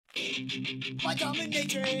My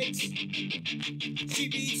dominatrix, she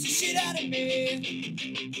beats the shit out of me.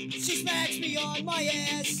 She smacks me on my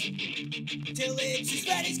ass till it's as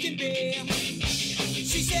red as can be.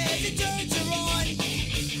 She says it turns her on.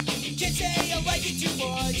 Can't say I like it too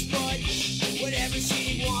much, but whatever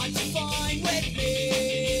she wants is fine with me.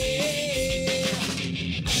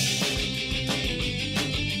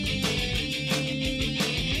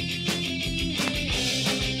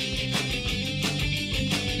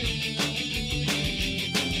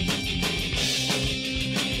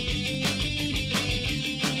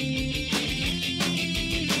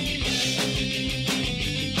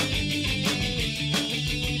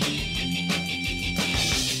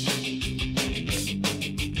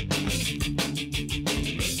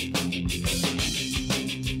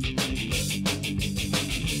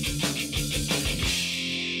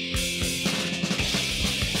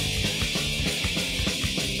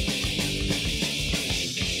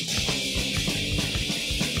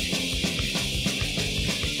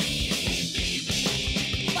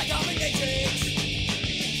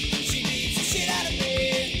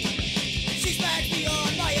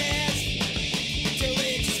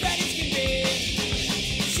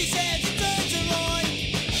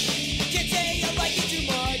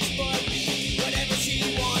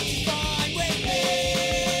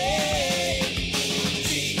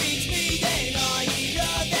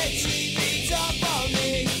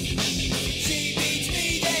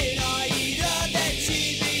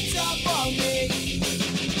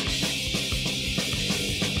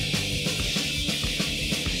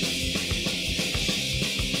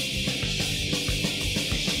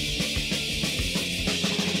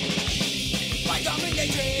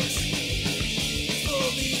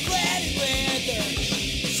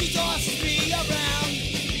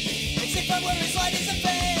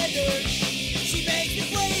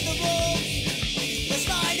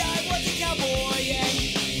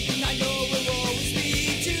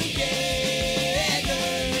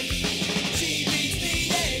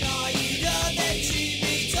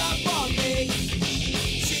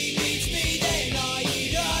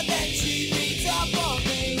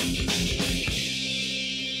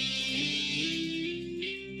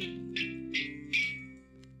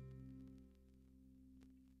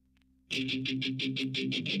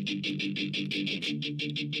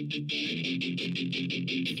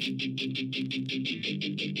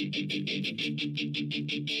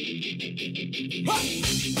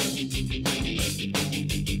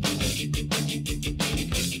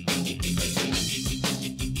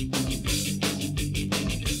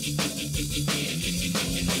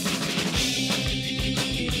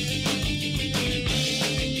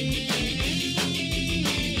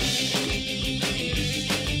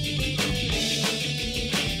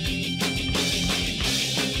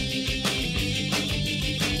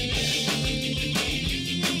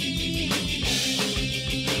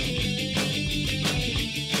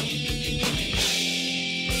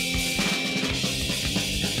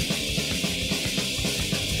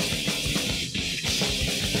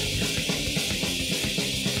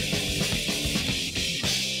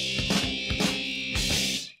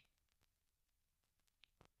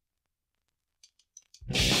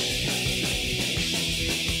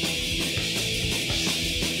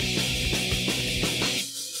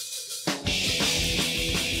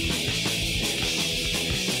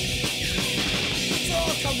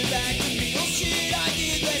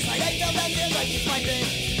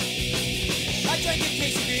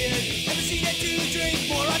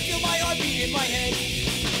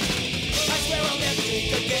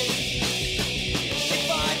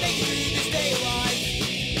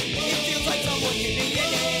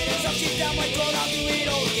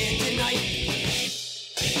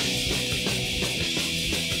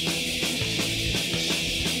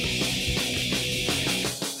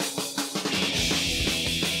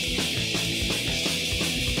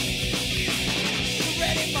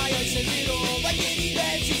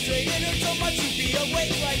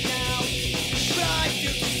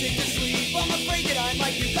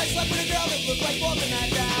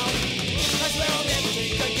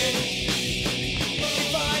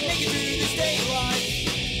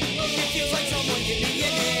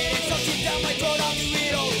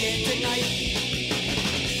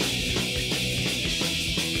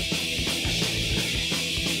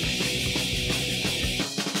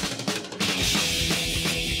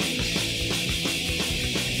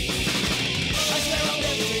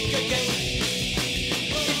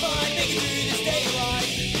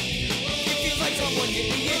 Someone hit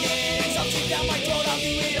me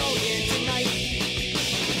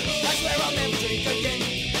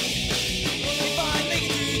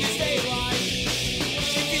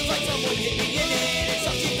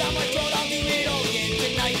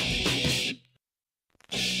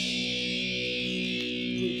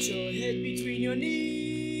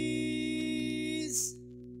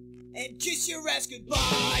your ass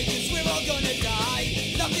goodbye, cause we're all gonna die.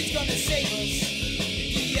 Nothing's gonna save us.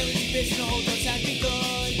 The LG bitch and the whole dance has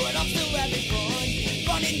begun, but I'm still having fun.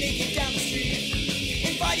 Running naked down the street,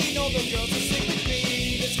 inviting all the girls to sleep with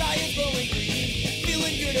me. The sky is glowing green,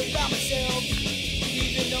 feeling good about myself.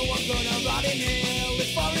 Even though I'm gonna rot in hell,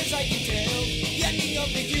 as far as I can tell, the ending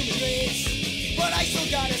of the human race. But I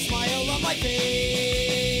still got a smile on my face.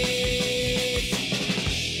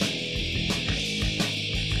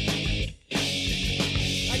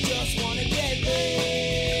 I just wanna get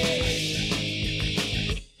laid.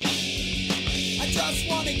 I just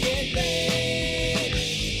wanna get laid.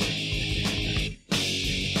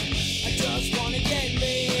 I just wanna get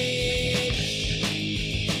laid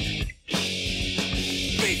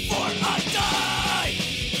before I die.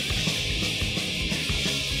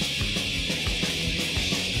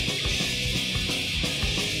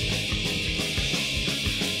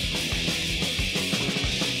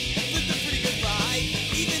 Lived a pretty good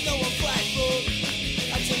life, even though I'm flat broke.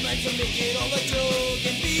 I tell men to make it all a joke,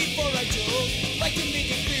 and before I joke, like to make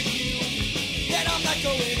it clear to you that I'm not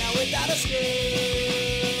going out without a skirt.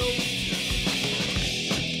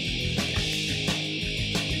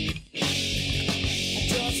 I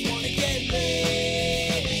just wanna get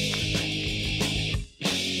laid.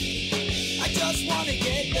 I just wanna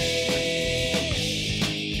get laid.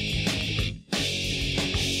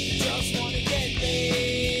 Just wanna get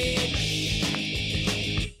laid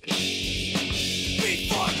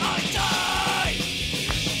before I die.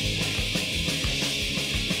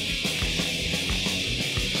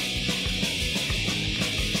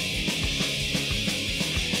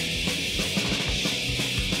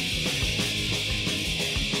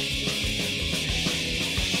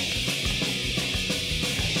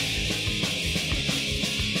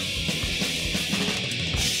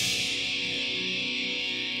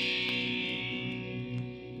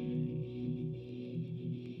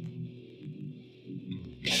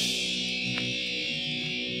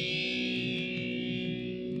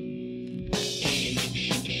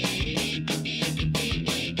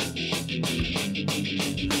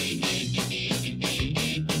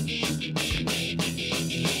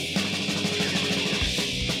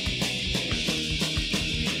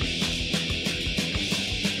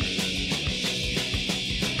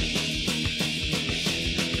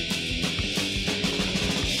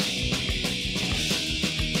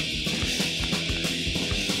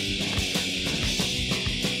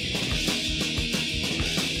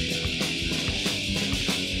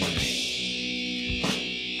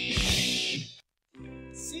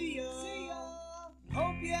 See ya.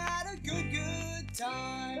 Hope you had a good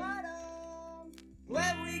time.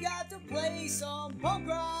 Glad we got to play some punk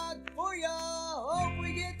rock for ya. Hope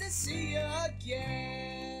we get to see ya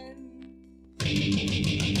again.